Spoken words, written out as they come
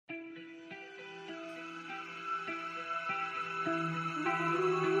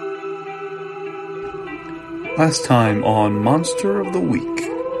Last time on Monster of the Week.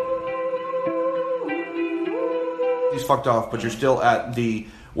 He's fucked off, but you're still at the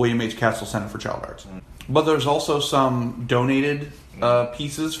William H. Castle Center for Child Arts. But there's also some donated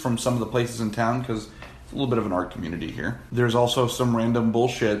pieces from some of the places in town, because it's a little bit of an art community here. There's also some random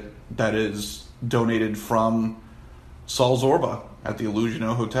bullshit that is donated from Saul Zorba at the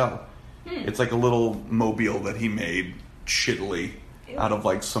Illusiono Hotel. It's like a little mobile that he made shittily out of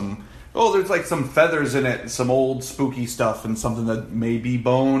like some... Oh, there's like some feathers in it, some old spooky stuff, and something that may be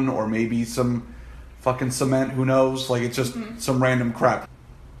bone, or maybe some fucking cement, who knows? Like, it's just some random crap.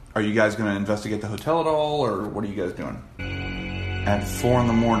 Are you guys going to investigate the hotel at all, or what are you guys doing? At 4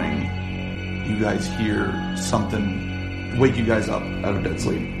 a.m, you guys hear something wake you guys up out of dead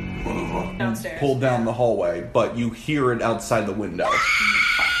sleep. Downstairs. Pulled down the hallway, but you hear it outside the window.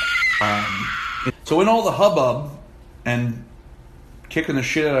 So in all the hubbub, and kicking the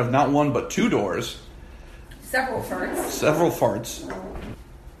shit out of not one but two doors. Several farts.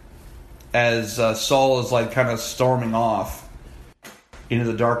 As Saul is like kind of storming off into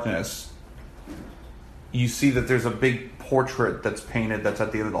the darkness, you see that there's a big portrait that's painted that's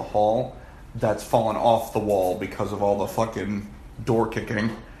at the end of the hall that's fallen off the wall because of all the fucking door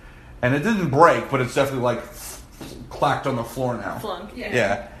kicking. And it didn't break, but it's definitely like clacked on the floor now. Flunk, yeah.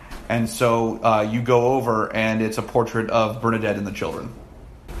 Yeah. And so you go over, and it's a portrait of Bernadette and the children.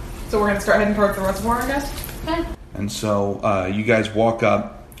 So we're going to start heading towards the reservoir, I guess? Okay. And so you guys walk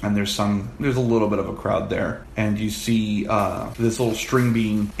up, and there's a little bit of a crowd there. And you see this little string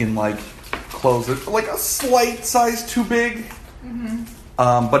bean in, like, clothes that like a slight size too big. Mm-hmm.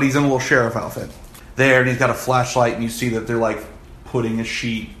 But he's in a little sheriff outfit. There, and he's got a flashlight, and you see that they're, like, putting a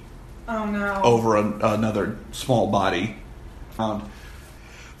sheet over another small body.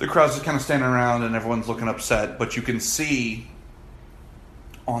 The crowd's just kind of standing around and everyone's looking upset, but you can see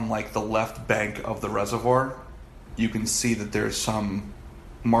on like the left bank of the reservoir, you can see that there's some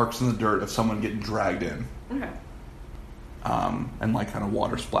marks in the dirt of someone getting dragged in. Okay. And like kind of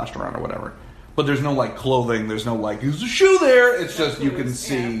water splashed around or whatever. But there's no like clothing, there's no like, there's a shoe there! It's just, you can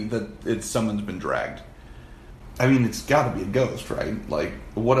see that someone's been dragged. I mean, it's gotta be a ghost, right? Like,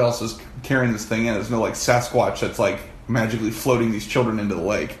 what else is carrying this thing in? There's no like Sasquatch that's like magically floating these children into the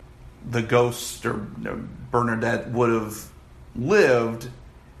lake. The ghost or Bernadette would have lived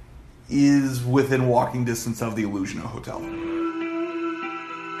is within walking distance of the Illusiono Hotel.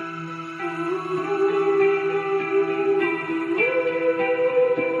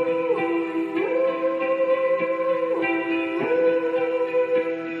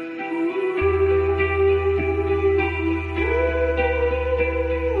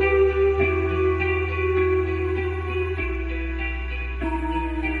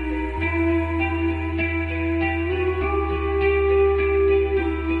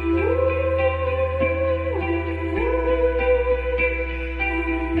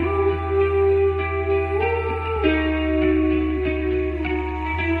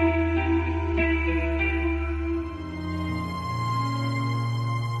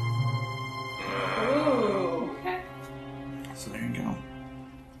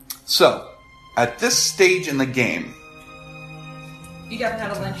 So, at this stage in the game... You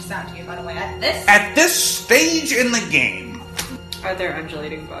definitely had a Lynch sound to you, by the way. At this stage in the game... Are there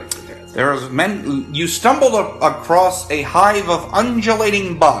undulating bugs? You stumbled across a hive of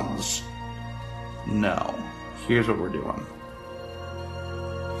undulating bugs. No. Here's what we're doing.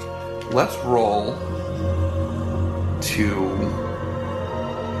 Let's roll to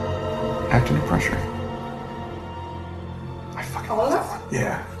act under pressure. I fucking love that one.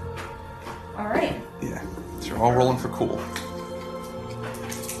 Yeah. Alright. Yeah. So you're all rolling for cool.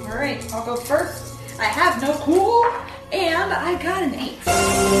 Alright, I'll go first. I have no cool, and I got an 8.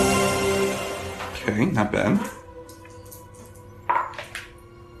 Okay, not bad.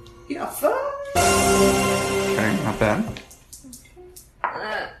 Yeah, 5. Okay, not bad.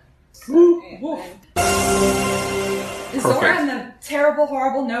 Is Zora on the terrible,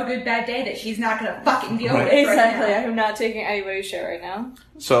 horrible, no good, bad day that she's not gonna fucking deal with? Exactly. Right I am not taking anybody's shit right now.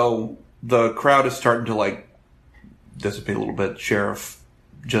 So the crowd is starting to like dissipate a little bit. Sheriff,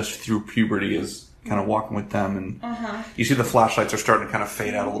 just through puberty, is kind of walking with them, and you see the flashlights are starting to kind of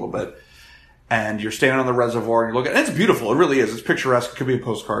fade out a little bit. And you're standing on the reservoir, and you're looking, and it's beautiful. It really is. It's picturesque. It could be a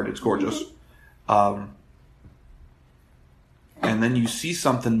postcard. It's gorgeous. And then you see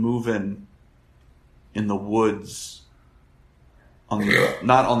something moving in the woods,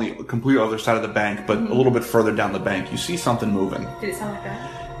 not on the complete other side of the bank, but a little bit further down the bank. You see something moving. Did it sound like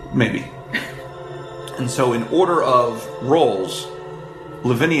that? Maybe. And so in order of rolls,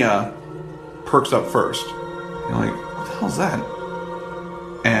 Lavinia perks up first. You're like, what the hell's that?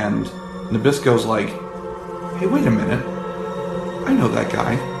 And Nabisco's like, hey, wait a minute. I know that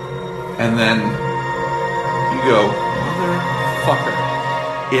guy. And then you go,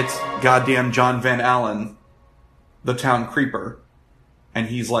 motherfucker. It's goddamn John Van Allen, the town creeper. And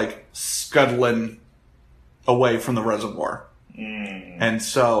he's like scuttling away from the reservoir. And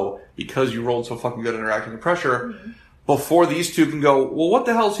so, because you rolled so fucking good at interacting with pressure, before these two can go, well, what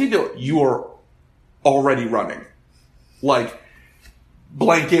the hell is he doing? You are already running. Like,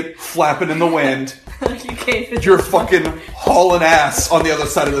 blanket flapping in the wind. You're fucking hauling ass on the other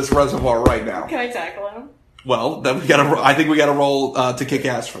side of this reservoir right now. Can I tackle him? Well, then I think we gotta roll to kick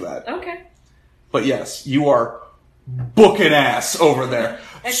ass for that. Okay. But yes, you are booking ass over there.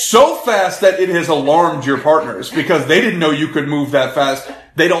 So fast that it has alarmed your partners because they didn't know you could move that fast.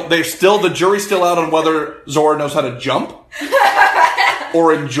 The jury's still out on whether Zora knows how to jump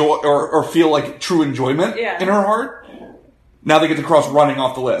or enjoy or feel like true enjoyment in her heart. Now they get to cross running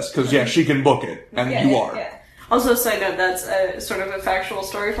off the list because she can book it and you are. Yeah. Also, side note, that's a sort of a factual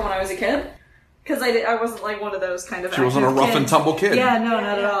story from when I was a kid. Because I wasn't like one of those kind of. She wasn't a rough and tumble kid. Yeah, no,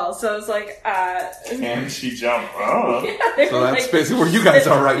 not at all. So it's like. Can she jump? Oh. So that's basically where you guys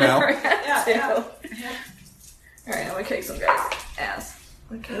are right now. Yeah. Alright, I'm gonna kick some guys' ass.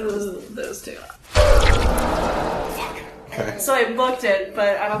 Okay, those two. Okay. So I booked it,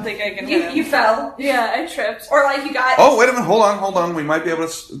 but I don't think I can hit him. You fell. Yeah, I tripped. Or like you got... Oh, wait a minute. Hold on. We might be able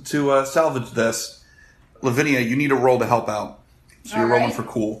to salvage this. Lavinia, you need a roll to help out. So you're rolling for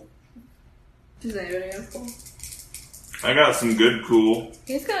cool. Does anybody have cool? I got some good cool.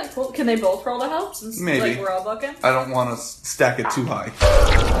 He's got cool. Can they both roll to help? Since Maybe. Like, we're all booking? I don't want to stack it too high.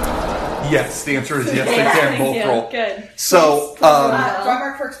 Yes, the answer is yes, they can both roll. Good. So, do I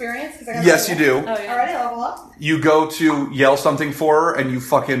mark for experience? yes, you do. Oh, yeah. Alrighty, level up. You go to yell something for her, and you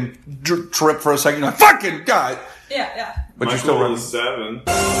fucking trip for a second. You're like, fucking God! Yeah. But My you're still cool running. is 7.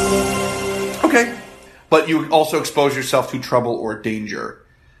 Okay. But you also expose yourself to trouble or danger.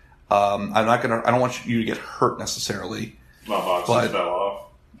 I don't want you to get hurt necessarily. My boxers fell off.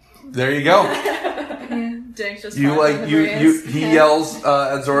 There you go. Jake's just He yells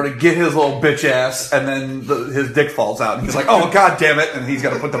at Zora to get his little bitch ass, and then his dick falls out, and he's like, "Oh God damn it!" And he's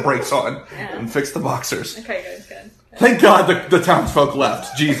got to put the brakes on and fix the boxers. Okay, good. Thank God the townsfolk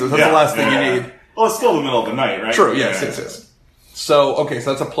left. Jesus, that's the last thing you need. Well, it's still the middle of the night, right? True. Yes. So okay,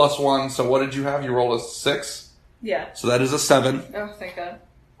 so that's a +1. So what did you have? You rolled a 6. Yeah. So that is a 7. Oh, thank God.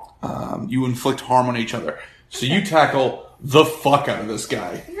 You inflict harm on each other. So you tackle the fuck out of this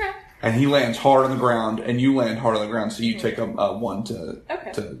guy. Okay. And he lands hard on the ground, and you land hard on the ground, so you take a 1 to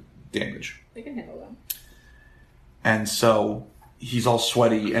damage. We can handle them. And so he's all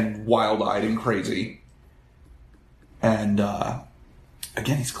sweaty and wild-eyed and crazy. And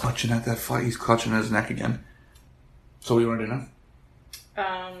again, he's clutching at that fight. He's clutching at his neck again. So what do you want to do now?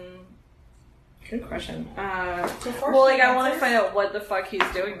 Good question. Well, like, I want to find out what the fuck he's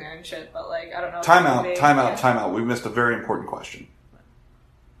doing there and shit, but, like, I don't know. Time out. We missed a very important question.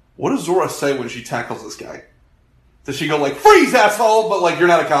 What does Zora say when she tackles this guy? Does she go like, freeze, asshole, but like, you're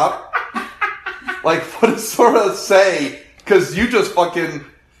not a cop? Like, what does Zora say? Because you just fucking...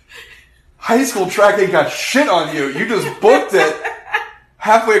 High school track ain't got shit on you. You just booked it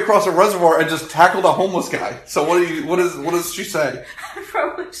halfway across a reservoir and just tackled a homeless guy. So what does she say?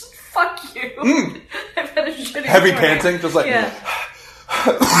 Probably just, fuck you. I've had a shitty Heavy morning. panting? Just like, yeah.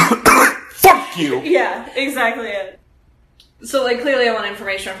 fuck you! Yeah, exactly it. So, like, clearly I want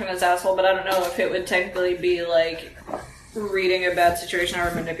information from this asshole, but I don't know if it would technically be, like, reading a bad situation or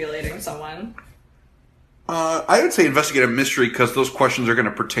manipulating someone. I would say investigate a mystery, because those questions are going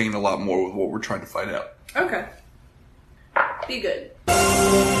to pertain a lot more with what we're trying to find out. Okay. Be good.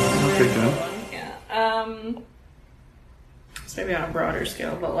 Okay, good. Yeah. It's maybe on a broader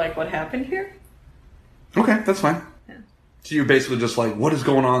scale, but, like, what happened here? Okay, that's fine. Yeah. So you're basically just like, what is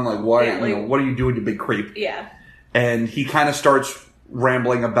going on? Like, why? Yeah, what are you doing, you big creep? Yeah. And he kind of starts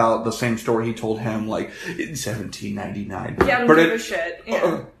rambling about the same story he told him, like, in 1799. Yeah, I don't give a shit.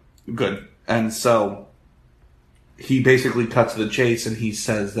 Yeah. Good. And so he basically cuts to the chase, and he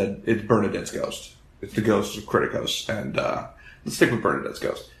says that it's Bernadette's ghost. It's the ghost of Criticos. And let's stick with Bernadette's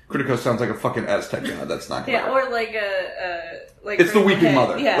ghost. Criticos sounds like a fucking Aztec god. That's not going to Yeah, or like a... like it's the Weeping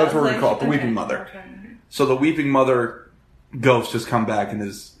Mother. Yeah, that's what like, we call it, the Weeping Mother. Okay. So the Weeping Mother ghost has come back and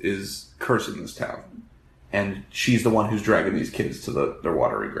is cursing this town. And she's the one who's dragging these kids to their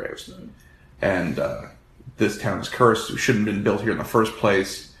watery graves. Mm-hmm. And this town is cursed. It shouldn't have been built here in the first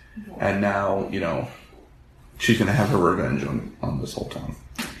place. Mm-hmm. And now, she's going to have her revenge on this whole town.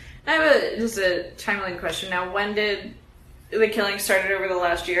 I have just a timeline question. Now, when did the killing started over the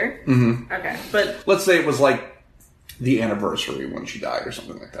last year? Mm-hmm. Okay, but... Let's say it was like the anniversary when she died or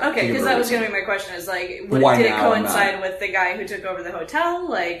something like that. Okay, because that was going to be my question. Is like, did it coincide with the guy who took over the hotel?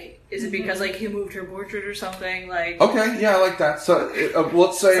 Like, is it because like he moved her portrait or something? Like, okay, yeah, I like that. So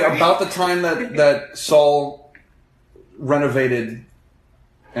let's say about the time that Saul renovated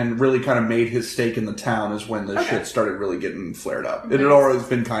and really kind of made his stake in the town is when the shit started really getting flared up. It had always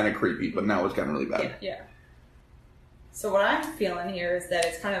been kind of creepy, but now it's gotten really bad. Yeah. So what I'm feeling here is that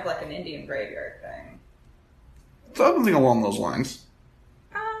it's kind of like an Indian graveyard thing. Something along those lines.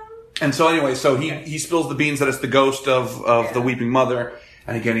 And so anyway, he spills the beans that it's the ghost of the weeping mother,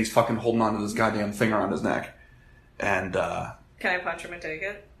 and again he's fucking holding on to this goddamn thing around his neck. And can I punch him and take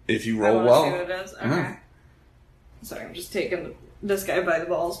it? If you roll well. See what it is? Okay. Yeah. Sorry, I'm just taking this guy by the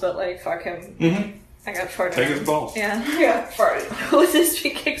balls, but like fuck him. Mm-hmm. I got farted. Take his balls. Yeah, I got farted. Would this be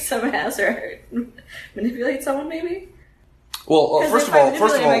kick some ass or manipulate someone maybe? Well, first of all,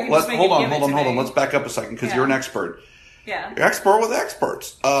 let's hold on. Let's back up a second because you're an expert. Yeah. You're expert with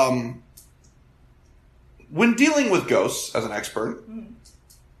experts. When dealing with ghosts as an expert,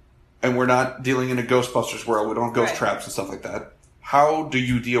 and we're not dealing in a Ghostbusters world, we don't have ghost traps and stuff like that. How do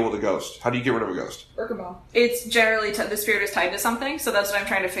you deal with a ghost? How do you get rid of a ghost? It's generally the spirit is tied to something, so that's what I'm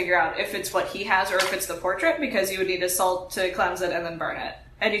trying to figure out. If it's what he has or if it's the portrait, because you would need a salt to cleanse it and then burn it.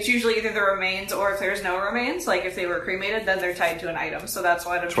 And it's usually either the remains or if there's no remains, like if they were cremated, then they're tied to an item. So that's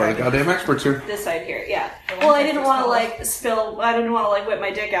why I'm trying to goddamn experts here. Decide here. Yeah. Well, I didn't want to I didn't want to whip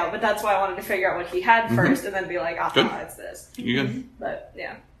my dick out, but that's why I wanted to figure out what he had first and then be like, it's this. You good? But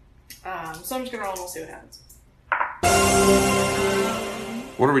yeah. So I'm just gonna roll and we'll see what happens.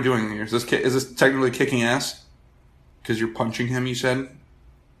 What are we doing here? Is this technically kicking ass? Because you're punching him, you said?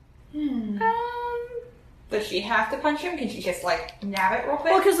 Does she have to punch him? Can she just, nab it real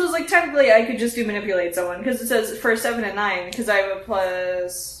quick? Well, because it was, technically I could just do manipulate someone, because it says for 7 and 9, because I have a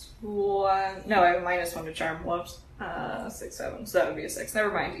 +1... No, I have a -1 to charm. Whoops. 6, 7, so that would be a 6.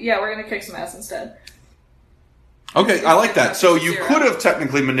 Never mind. Yeah, we're going to kick some ass instead. Okay, I like that. So you could have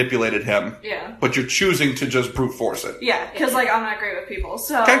technically manipulated him. Yeah. But you're choosing to just brute force it. Yeah, because, I'm not great with people,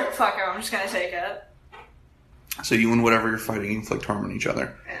 so fuck it, I'm just going to take it. So you and whatever you're fighting inflict harm on each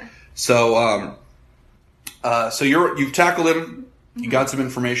other. Yeah. So, so you've tackled him. You got some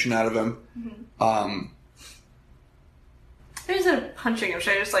information out of him. Instead of punching him,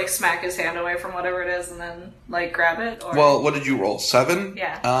 should I just smack his hand away from whatever it is and then grab it? Or... Well, what did you roll? 7?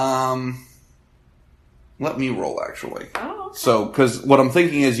 Yeah. Let me roll actually. Oh. Okay. So, because what I'm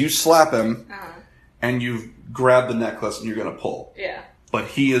thinking is you slap him, and you've grabbed the necklace and you're gonna pull. Yeah. But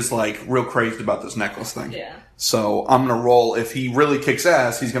he is real crazed about this necklace thing. Yeah. So I'm gonna roll. If he really kicks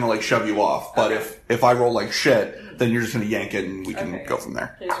ass, he's gonna shove you off. But if I roll like shit, then you're just gonna yank it and we can go from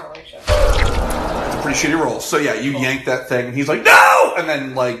there. Please roll like shit. Pretty shitty roll. So yeah, you yank that thing and he's like, no! And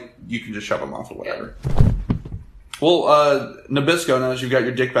then you can just shove him off or whatever. Well, Nabisco, now that you've got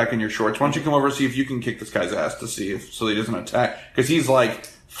your dick back in your shorts, why don't you come over and see if you can kick this guy's ass to see so he doesn't attack. Because he's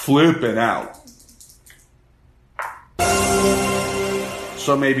flipping out.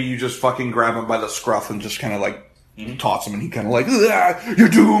 So maybe you just fucking grab him by the scruff and just kind of toss him and he kind of you're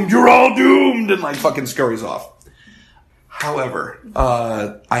doomed, you're all doomed, and fucking scurries off. However,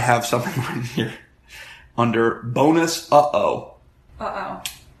 I have something right here under bonus Uh-oh.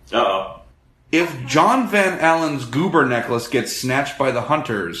 If John Van Allen's goober necklace gets snatched by the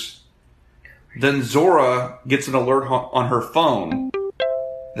hunters, then Zora gets an alert on her phone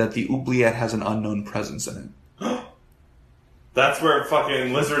that the oubliette has an unknown presence in it. That's where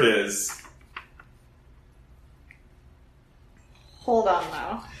fucking Lizard is. Hold on,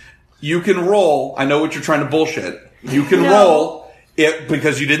 now. You can roll. I know what you're trying to bullshit. You can roll it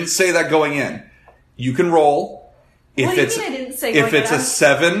because you didn't say that going in. You can roll if what do you it's mean I didn't say if it's a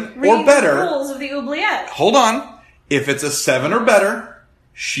 7 or Read better. The rules of the oubliette. Hold on. If it's a 7 or better,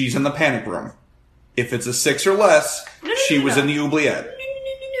 she's in the panic room. If it's a 6 or less, she was in the oubliette.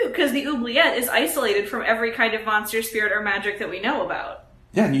 No, because the oubliette is isolated from every kind of monster, spirit, or magic that we know about.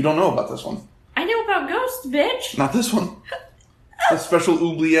 Yeah, and you don't know about this one. I know about ghosts, bitch. Not this one. A special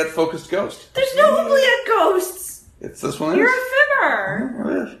oubliette-focused ghost. There's no oubliette ghosts. It's this one. You're a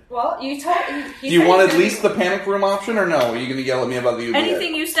fibber. Well, you told... Do you want at least the panic room option, or no? Are you going to yell at me about the oubliette?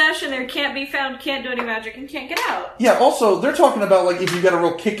 Anything you stash in there can't be found, can't do any magic, and can't get out. Yeah, also, they're talking about, if you got a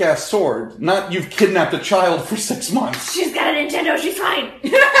real kick-ass sword, not you've kidnapped a child for 6 months. She's got a Nintendo, she's fine.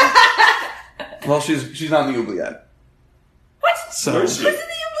 Well, she's not in the oubliette. What? So, where's she? What's in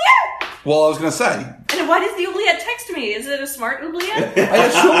the oubliette? Well, I was going to say. And why does the oubliette text me? Is it a smart oubliette? I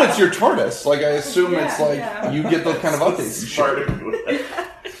assume it's your TARDIS. I assume it's you get those kind of updates. Smart oubliette.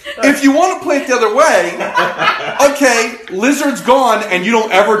 If you want to play it the other way, okay, Lizard's gone and you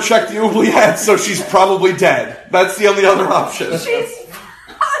don't ever check the oubliette, so she's probably dead. That's the only other option. She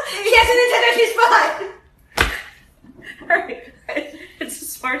has a Nintendo, she's fine. Alright. It's a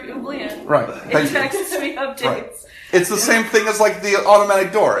smart oubliette. Right. It texts me updates. Right. It's the same thing as like the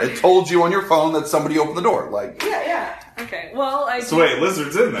automatic door. It told you on your phone that somebody opened the door. Like, Yeah. Okay, well, So wait,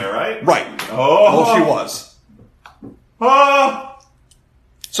 Lizard's in there, right? right. Oh. Well, she was. Ah.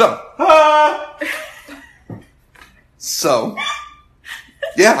 So, Ah.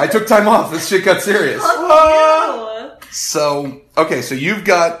 yeah, I took time off. This shit got serious. Ah. So, okay, so you've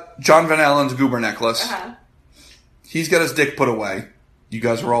got John Van Allen's goober necklace. Uh-huh. He's got his dick put away. You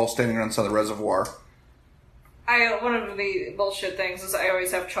guys are all standing outside the reservoir. One of the bullshit things is I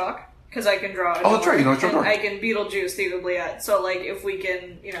always have chalk. Because I can draw it. Oh, that's right, you know, it's your and door. I can Beetlejuice the oubliette. So, like, if we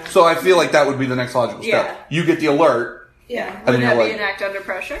can, So I feel like that would be the next logical step. Yeah. You get the alert. Yeah. And Would then that you're be like- an act under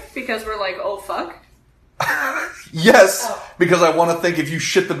pressure? Because we're like, oh, fuck. Yes, because I want to think if you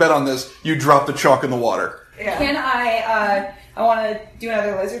shit the bed on this, you drop the chalk in the water. Yeah. Can I want to do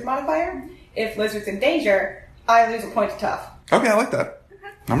another lizard modifier. If Lizard's in danger, I lose a point to tough. Okay, I like that.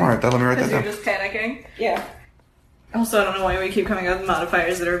 I'm alright with that. Let me write that Because you're down. just panicking. Yeah. Also, I don't know why we keep coming up with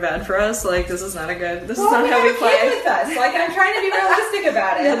modifiers that are bad for us. Like, this is not a good. This Well, is not we how have we a kid play. with us. Like, I'm trying to be realistic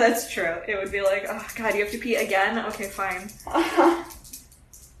about it. Yeah, that's true. It would be like, oh god, you have to pee again? Okay, fine. What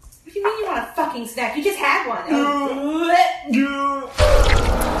do you mean you want a fucking snack? You just had one.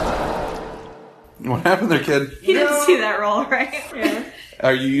 What happened there, kid? He didn't see that roll, right? Yeah.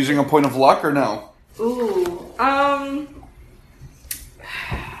 Are you using a point of luck or no? Ooh. I'm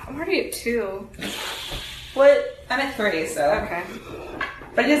already at 2. What? I'm at 3, so. Okay.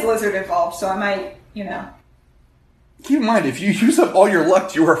 But it is lizard involved, so I might, Keep in mind, if you use up all your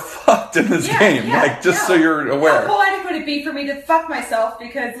luck, you are fucked in this game. So you're aware. How poetic would it be for me to fuck myself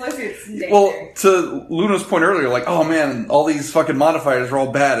because lizard's in danger? Well, to Luna's point earlier, like, oh man, all these fucking modifiers are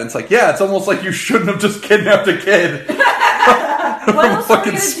all bad. And it's like, yeah, it's almost like you shouldn't have just kidnapped a kid What from a else are we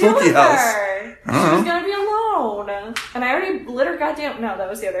fucking gonna do spooky with house. her? I don't know. She's gonna be alone. And I already lit her goddamn. No, that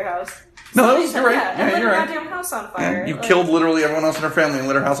was the other house. No, Somebody you're said right. that. Yeah, I lit you're her right. goddamn house on fire. Yeah, you Like- killed literally everyone else in her family and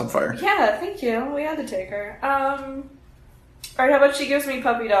lit her house on fire. Yeah, thank you. We had to take her. Alright, how about she gives me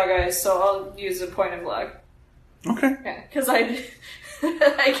puppy dog eyes, so I'll use a point of luck. Okay. Yeah, because I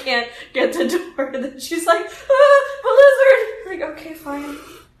can't get the door, and then she's like, a lizard! Like, okay, fine.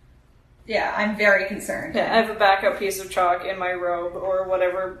 Yeah, I'm very concerned. Yeah, I have a backup piece of chalk in my robe, or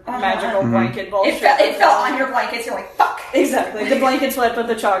whatever magical Mm-hmm. blanket bullshit. It fell on your blankets, you're like, fuck! Exactly. The blanket's wet, but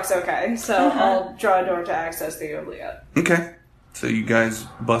the chalk's okay. So I'll draw a door to access the oubliette. Okay. So you guys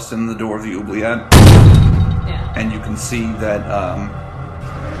bust in the door of the oubliette, Yeah. and you can see that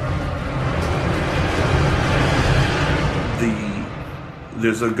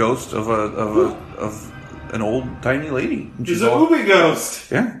there's a ghost of an old tiny lady. And She's a movie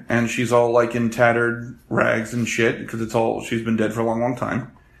ghost. Yeah, and she's all like in tattered rags and shit because she's been dead for a long, long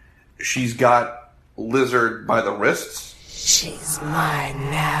time. She's got Lizard by the wrists. She's mine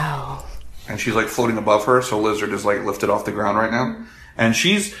now. And she's like floating above her, so Lizard is like lifted off the ground right now. And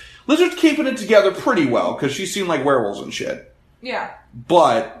Lizard's keeping it together pretty well because she's seen like werewolves and shit. Yeah.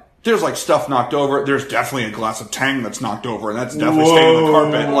 But there's like stuff knocked over. There's definitely a glass of Tang that's knocked over, and that's definitely staying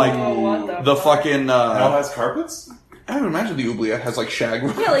on the carpet. Like what the fucking. Now has carpets? I would imagine the oubliette has like shag.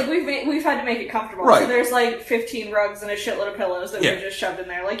 Yeah, like we've had to make it comfortable. Right. So there's like 15 rugs and a shitload of pillows that Yeah. we've just shoved in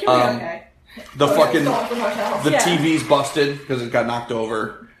there. Like, you'll be okay. The fucking Still at the hotel. the Yeah. TV's busted because it got knocked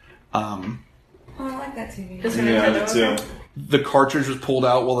over. Oh, I like that TV. Does her Yeah, Nintendo me too. okay? The cartridge was pulled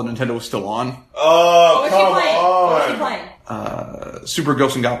out while the Nintendo was still on. Oh, What's she come playing? on. What's she playing? Super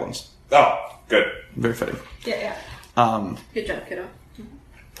Ghosts and Goblins. Oh, good. Very fitting. Yeah. Good job, kiddo.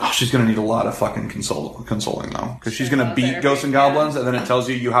 Oh, she's gonna need a lot of fucking consoling though, because she's gonna beat therapy, Ghosts and yeah. Goblins, and then it tells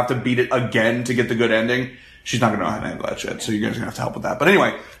you have to beat it again to get the good ending. She's not gonna know how to handle that shit, so you guys are gonna have to help with that. But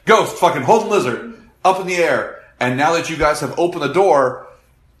anyway, Ghost fucking holds Lizard up in the air, and now that you guys have opened the door,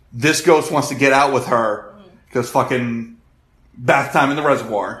 this ghost wants to get out with her because fucking bath time in the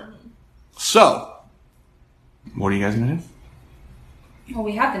reservoir. So, what are you guys gonna do? Well,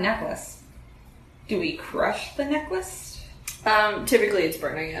 we have the necklace. Do we crush the necklace? Typically it's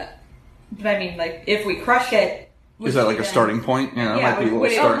burning it. But I mean, like, if we crush it... Is that like a starting point? Yeah, that might be a little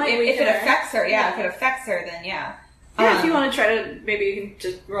would it, start. if it affects her, if it affects her, then yeah. Yeah, if you want to try to, maybe you can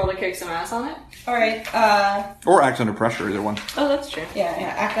just roll to kick some ass on it. Alright, Or act under pressure, either one. Oh, that's true.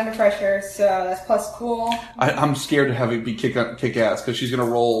 yeah, act under pressure, so that's plus cool. I'm scared to have it be kick ass because she's gonna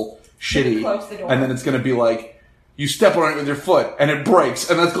roll shitty, Close the door. and then it's gonna be like you step on it with your foot and it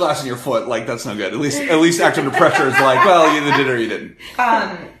breaks, and that's glass in your foot. Like that's no good. At least act under pressure is like, well, you either did or you didn't.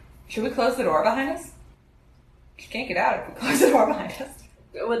 Should we close the door behind us? She can't get out if we close the door behind us.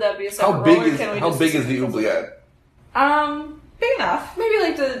 Would that be a separate How big roll, or is can we how just big is the oubliette? Big enough. Maybe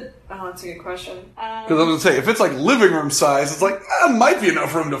like the... Oh, that's a good question. Because I was gonna say, if it's like living room size, it's like might be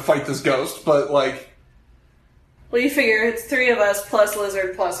enough room to fight this ghost, but like Well, you figure it's 3 of us plus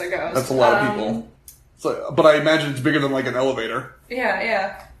lizard plus a ghost. that's a lot of people. So, but I imagine it's bigger than like an elevator.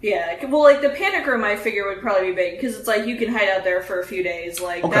 Yeah. Yeah, well, like the panic room, I figure would probably be big because it's like you can hide out there for a few days.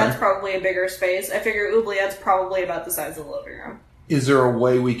 Like Okay. that's probably a bigger space. I figure oubliette's probably about the size of the living room. Is there a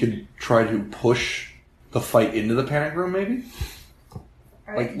way we could try to push the fight into the panic room? Maybe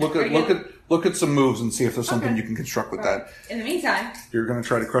like look at some moves and see if there's something you can construct with that. In the meantime, You're gonna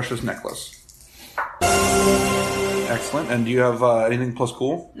try to crush this necklace. Excellent. And do you have anything plus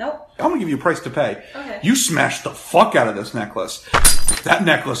cool? nope. I'm gonna give you a price to pay. Okay. You smashed the fuck out of this necklace. That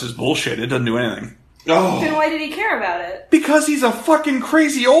necklace is bullshit. It doesn't do anything. Oh, Then why did he care about it? Because he's a fucking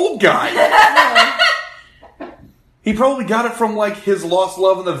crazy old guy. He probably got it from like his lost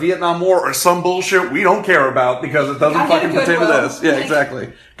love in the Vietnam War or some bullshit we don't care about because it doesn't Got fucking it at pertain to Goodwill. this. Yeah,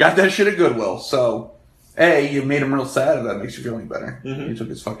 exactly. Got that shit at Goodwill. So, A, you made him real sad if that makes you feel any better. You took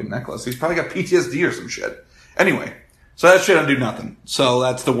his fucking necklace. He's probably got PTSD or some shit. Anyway, so that shit didn't do nothing. So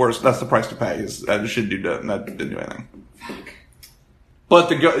that's the worst. That's the price to pay. Is that shit that didn't do anything. But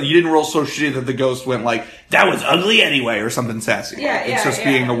you didn't roll so shitty that the ghost went like, that was ugly anyway, or something sassy. Yeah, It's just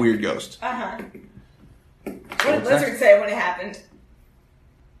being a weird ghost. Uh-huh. What did Lizard say when it happened?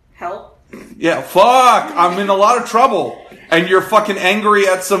 Help? Yeah, fuck! I'm in a lot of trouble. And you're fucking angry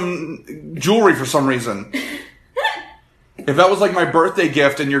at some jewelry for some reason. If that was like my birthday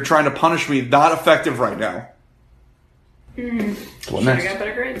gift and you're trying to punish me, not effective right now. What I next? got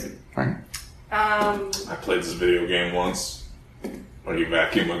better grades. Alright. I played this video game once. Where you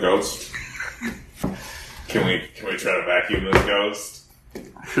vacuum a ghost. Can we try to vacuum this ghost?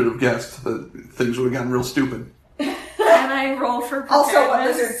 I should have guessed that things would have gotten real stupid. Can I roll for preparedness? Also, what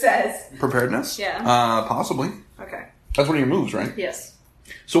Lizard says. Preparedness? Yeah. Possibly. Okay. That's one of your moves, right? Yes.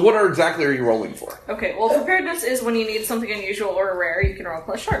 So what exactly are you rolling for? Okay, well, preparedness is when you need something unusual or rare, you can roll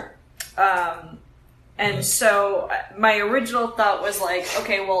plus sharp. And so my original thought was like,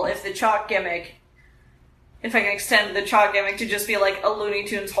 okay, well, if the chalk gimmick, if I can extend the chalk gimmick to just be like a Looney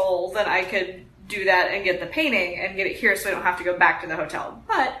Tunes hole, then I could do that and get the painting and get it here so I don't have to go back to the hotel.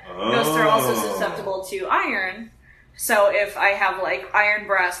 But ghosts are also susceptible to iron. So if I have like iron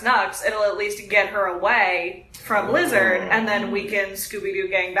brass knucks, it'll at least get her away from Lizard, and then we can Scooby-Doo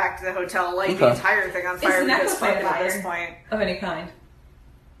gang back to the hotel, light the entire thing on fire Is the necklace because fuck made it of at this iron? point. Of any kind.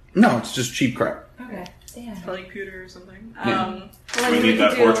 No, it's just cheap crap. Okay. Damn. Like pewter or something. Yeah. Well, We then need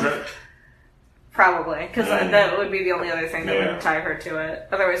that could do- portrait. Probably, because that would be the only other thing that Yeah. would tie her to it.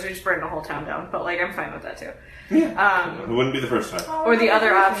 Otherwise, we just burn the whole town down. But like, I'm fine with that too. It wouldn't be the first time. Or the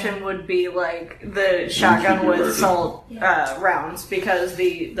other option would be like the shotgun cheaper with version. salt rounds, because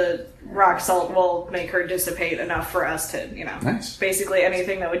the rock salt will make her dissipate enough for us to, you know, Nice. basically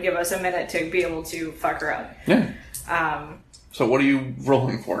anything that would give us a minute to be able to fuck her up. Yeah. Um, So what are you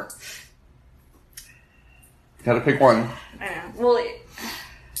rolling for? Gotta pick one. I know. Well,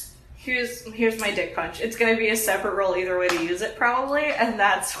 here's my dick punch. It's going to be a separate roll either way to use it, probably, and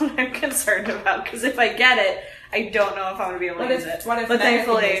that's what I'm concerned about. Because if I get it, I don't know if I'm going to be able to What use if- it. what if but Megan can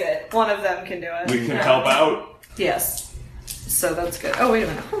thankfully, use it? one of them can do it. We can help out. Yes. So that's good. Oh, wait a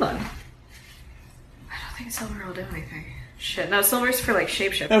minute. Hold on. I don't think Silver will do anything. Shit. No, Silver's for, like,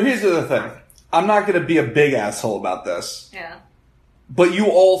 shapeshift. Now here's the other thing. I'm not gonna be a big asshole about this, Yeah. but you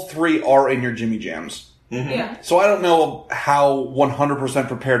all three are in your Jimmy Jams. Yeah. So I don't know how 100%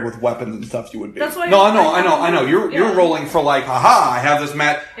 prepared with weapons and stuff you would be. That's why No, I I know. You're Yeah. rolling for like, haha, I have this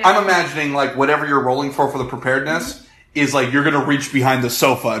mat. Yeah. I'm imagining like whatever you're rolling for the preparedness is like you're gonna reach behind the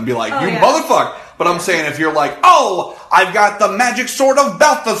sofa and be like, Oh, you yeah. motherfucker. But I'm saying if you're like, oh, I've got the magic sword of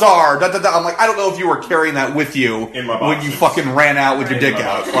Balthazar. Da, da, da. I'm like, I don't know if you were carrying that with you In my when you boxes. fucking ran out with your Right. dick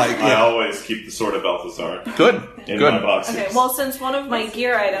out. Like, I yeah. always keep the sword of Balthazar Good. in Good. my boxes. Okay, well, since one of my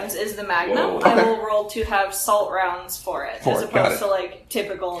gear items is the Magnum, Whoa. Okay. I will roll to have salt rounds for it, For as it, got opposed it. to, like,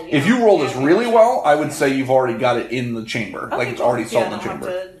 typical... If you roll this really well, I would say you've already got it in the chamber. Okay, like it's cool. already sold Yeah, in the I'll have chamber.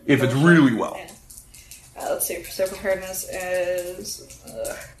 to If it's double really check. well. Yeah. Let's see, so preparedness is...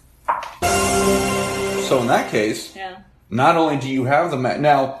 So in that case, yeah. not only do you have the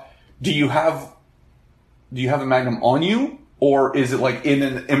now, do you have the Magnum on you, or is it like in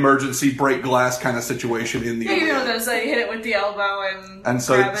an emergency break glass kind of situation in the Yeah, you know arena? those, I hit it with the elbow and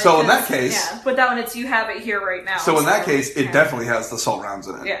so- grab it, so in that 'cause- case- Yeah, but that one, it's you have it here right now. So in that case, it yeah. definitely has the salt rounds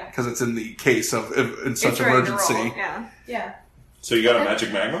in it. Yeah. Because it's in the case of in such It's ready to emergency. roll, Yeah. Yeah. So you got a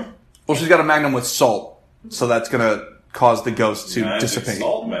magic magnum? Well, she's got a Magnum with salt, so that's gonna cause the ghost to Magic dissipate.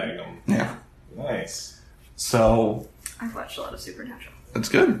 salt magnum. Yeah. Nice. So I've watched a lot of Supernatural. that's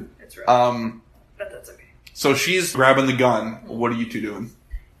good. It's rough, but that's okay. So she's grabbing the gun. What are you two doing?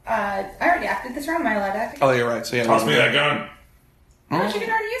 I already acted this round. Am I allowed to act? Oh, you're right. So yeah, Toss me that gun. No, she can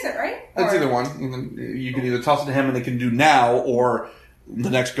already use it, right? That's Or- either one. You can either toss it to him and it can do now, or the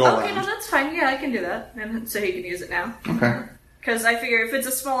next go Okay, no, around. that's fine. Yeah, I can do that. And so he can use it now. Okay. Because I figure if it's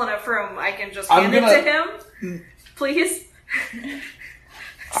a small enough room, I can just I'm hand it gonna- to him. Please.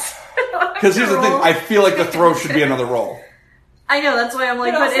 Because here's the thing. I feel like the throw should be another roll. I know, that's why I'm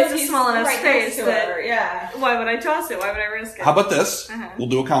like, but also it's a he's small enough right next space to that... her, yeah. Why would I toss it? Why would I risk it? How about this? Uh-huh. We'll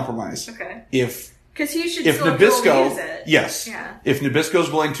do a compromise. Okay. If Because he should if still be able to Nabisco, use it. yes, Yeah. if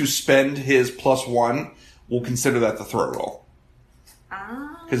Nabisco's willing to spend his +1, we'll consider that the throw roll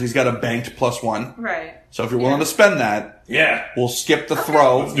Ah, because he's got a banked +1. right. So if you're willing to spend that, Yeah. we'll skip the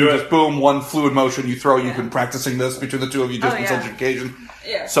throw. Let's do You it. just boom, one fluid motion. You throw. You've Yeah. been practicing this between the two of you just Oh, on yeah. such an occasion.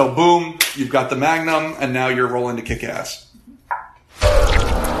 Yeah. So boom, you've got the Magnum, and now you're rolling to kick ass.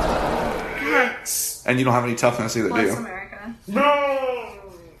 God, And you don't have any toughness either, do bless you? America. No.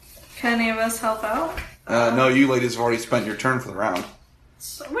 Can any of us help out? No, you ladies have already spent your turn for the round.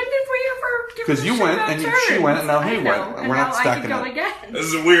 So when did we ever give 'Cause a you shit went, about and turns? she went, and now he I know, went. and We're not now I stacking can go it. again. This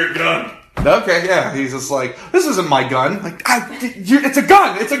is a weird gun. Okay, yeah. He's just like, this isn't my gun. Like, it's a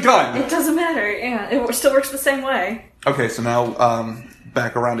gun. It's a gun. It doesn't matter. Yeah, it still works the same way. Okay, so now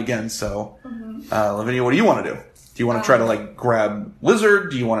back around again. So, Lavinia, what do you want to do? Do you want to try to like grab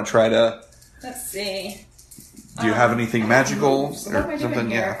Lizard? Do you want to try to? Let's see. Do you have anything magical So what am I or doing something?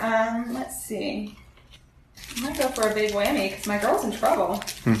 here? Yeah. Let's see. I might go for a big whammy because my girl's in trouble.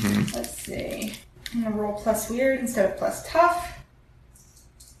 Mm-hmm. Let's see. I'm gonna roll plus weird instead of plus tough.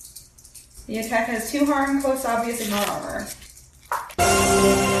 The attack has 2 harm, close, obvious, ignore armor.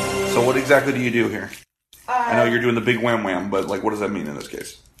 So what exactly do you do here? I know Uh, you're doing the big wham wham, but like, what does that mean in this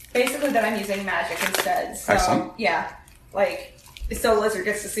case? Basically, that I'm using magic instead. So Excellent. yeah, like so Lizard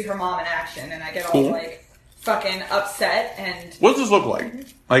gets to see her mom in action, and I get all Cool. like fucking upset and What does this look like?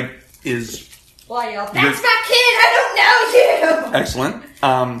 Like, is well, I yell, "That's my kid! I don't know you!" excellent.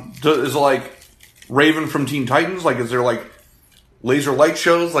 Is it like Raven from Teen Titans? Like, is there like laser light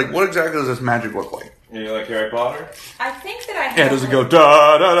shows? Like, what exactly does this magic look like? You like Harry Potter? I think that I have Yeah, does it go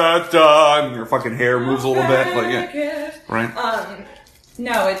da da da da, and your fucking hair moves a little bit? Like, yeah, right.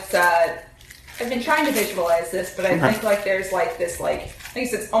 No, it's I've been trying to visualize this, but I Okay. think like there's like this like I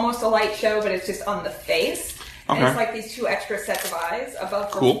guess it's almost a light show, but it's just on the face. And Okay. it's like these 2 extra sets of eyes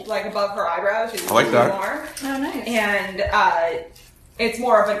above her, Cool. like above her eyebrows. I like that. More. Oh, nice. And it's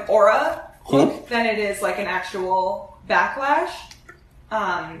more of an aura Cool. look than it is like an actual backlash.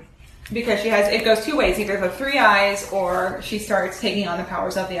 Because it goes 2 ways. Either the 3 eyes or she starts taking on the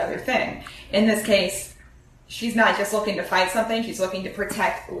powers of the other thing. In this case, she's not just looking to fight something, she's looking to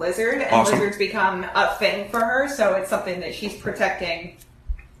protect Lizard, and Awesome. Lizard's become a thing for her, so it's something that she's protecting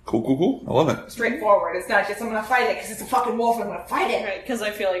Cool. I love it. straightforward. It's not just, I'm gonna fight it because it's a fucking wolf, I'm gonna fight it. Right, because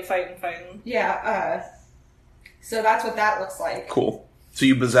I feel like fighting. Yeah, so that's what that looks like. Cool. So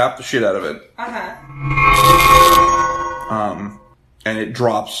you bazap the shit out of it, Uh-huh. and it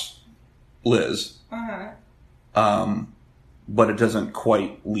drops Liz. But it doesn't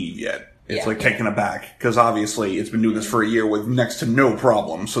quite leave yet. It's Yeah. like taken aback because obviously it's been doing this for a year with next to no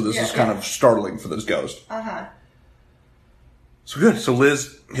problem. So this Yeah, is kind yeah. of startling for this ghost. Uh-huh. So good. So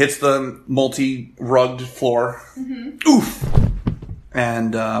Liz hits the multi-rugged floor. Oof.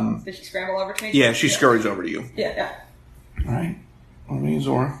 And Did she scramble over to me? yeah, she scurries over to you. Yeah. All right. What me,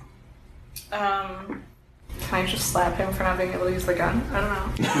 Zora? Can I just slap him for not being able to use the gun? I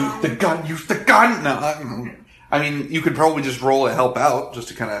don't know. The gun. Use the gun. No, I don't know. I mean, you could probably just roll to help out, just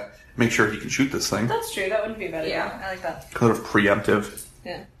to kind of make sure he can shoot this thing. That's true. That wouldn't be bad. Yeah. I like that. Kind of preemptive.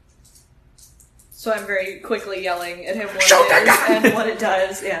 Yeah. So I'm very quickly yelling at him what Shoot it the is gun! and what it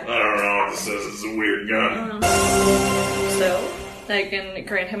does. Yeah. I don't know. It says it's a weird gun. So I can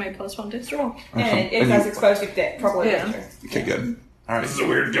grant him a +1 dice roll. And it And has you- exposed you to probably Yeah. danger. Okay, good. All right. This is a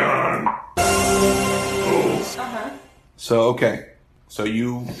weird gun. Oh. Uh-huh. So, okay. So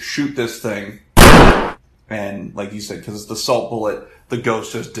you shoot this thing, and like you said, because it's the salt bullet, the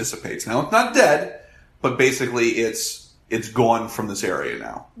ghost just dissipates. Now, it's not dead, but basically it's gone from this area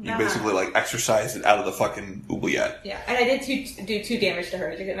now. You Uh-huh. basically, like, exercised it out of the fucking oubliette. Yeah, and I did do 2 damage to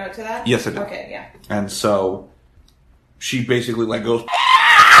her. Did you get note to that? Yes, I did. Okay, yeah. And so she basically, like, goes,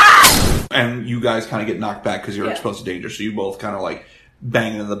 and you guys kind of get knocked back because you're Yeah. exposed to danger. So you both kind of, like,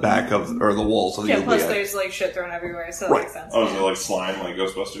 bang into the back of, or the walls of the Yeah, plus oubliette. there's like shit thrown everywhere, so that Right. makes sense. Oh, is it like slime, like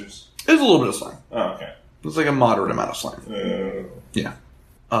Ghostbusters? There's a little bit of slime. Oh, okay. It's like a moderate amount of slime. Yeah.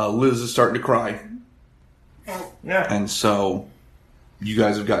 Liz is starting to cry. Yeah. And so you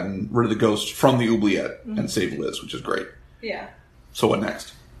guys have gotten rid of the ghost from the oubliette and saved Liz, which is great. Yeah. So what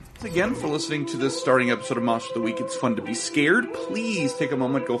next? Thanks again for listening to this starting episode of Monster of the Week. It's fun to be scared. Please take a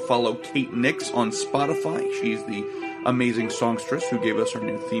moment, go follow Kate Nix on Spotify. She's the amazing songstress who gave us our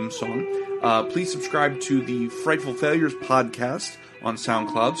new theme song. Please subscribe to the Frightful Failures podcast on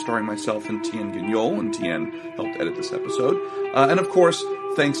SoundCloud, starring myself and Tien Guignol, and Tien helped edit this episode. And of course,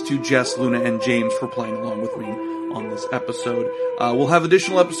 thanks to Jess, Luna, and James for playing along with me on this episode. We'll have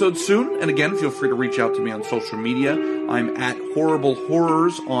additional episodes soon, and again, feel free to reach out to me on social media. I'm at Horrible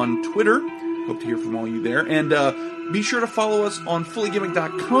Horrors on Twitter. Hope to hear from all you there. And be sure to follow us on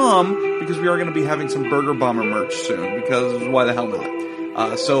fullygimmick.com, because we are going to be having some Burger Bomber merch soon, because why the hell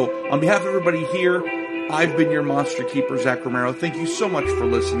not? So, on behalf of everybody here, I've been your Monster Keeper, Zach Romero. Thank you so much for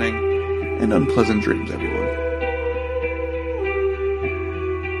listening, and unpleasant dreams, everyone.